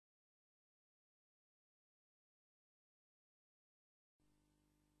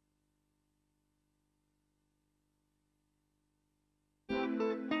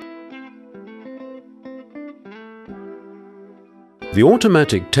The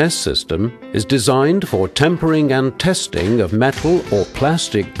automatic test system is designed for tempering and testing of metal or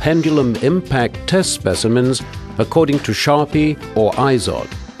plastic pendulum impact test specimens according to Charpy or ISOD.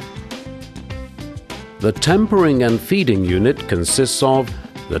 The tempering and feeding unit consists of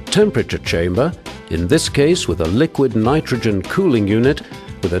the temperature chamber, in this case with a liquid nitrogen cooling unit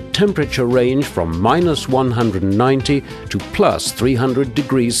with a temperature range from -190 to +300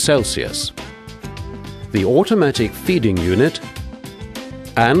 degrees Celsius. The automatic feeding unit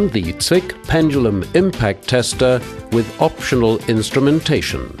and the Zwick pendulum impact tester with optional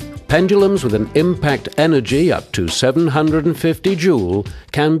instrumentation. Pendulums with an impact energy up to 750 Joule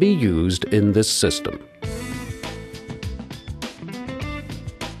can be used in this system.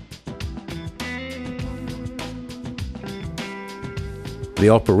 The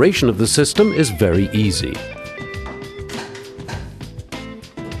operation of the system is very easy.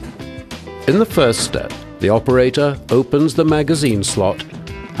 In the first step, the operator opens the magazine slot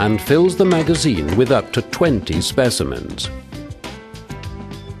and fills the magazine with up to 20 specimens.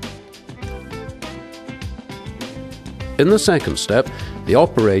 In the second step, the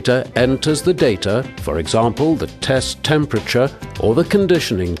operator enters the data, for example the test temperature or the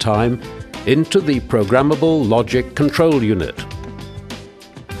conditioning time, into the programmable logic control unit.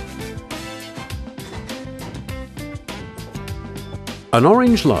 An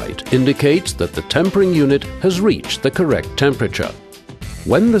orange light indicates that the tempering unit has reached the correct temperature.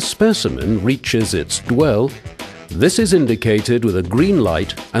 When the specimen reaches its dwell, this is indicated with a green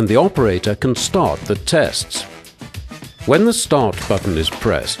light and the operator can start the tests. When the Start button is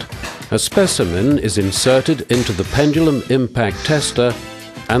pressed, a specimen is inserted into the pendulum impact tester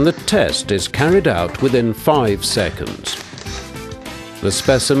and the test is carried out within 5 seconds. The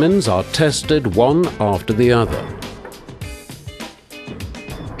specimens are tested one after the other.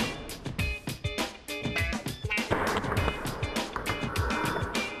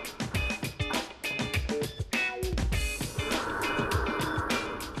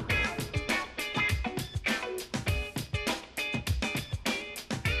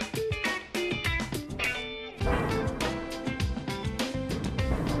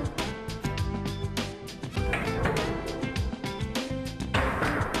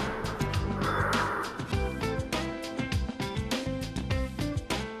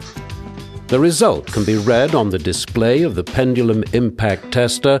 The result can be read on the display of the pendulum impact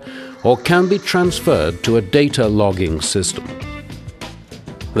tester or can be transferred to a data logging system.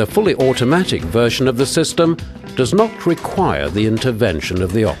 The fully automatic version of the system does not require the intervention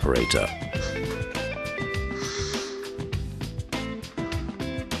of the operator.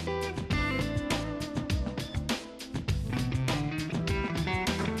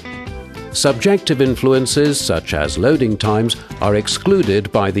 Subjective influences such as loading times are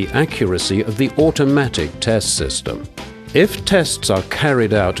excluded by the accuracy of the automatic test system. If tests are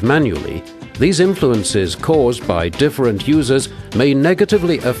carried out manually, these influences caused by different users may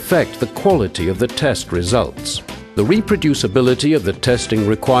negatively affect the quality of the test results. The reproducibility of the testing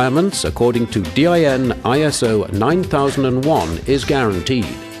requirements according to DIN ISO 9001 is guaranteed.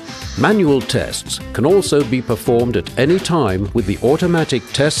 Manual tests can also be performed at any time with the automatic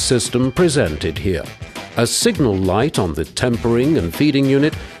test system presented here. A signal light on the tempering and feeding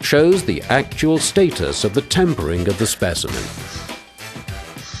unit shows the actual status of the tempering of the specimen.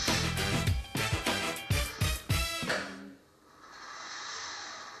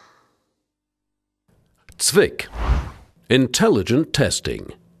 Zwick. Intelligent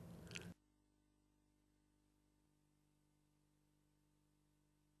testing.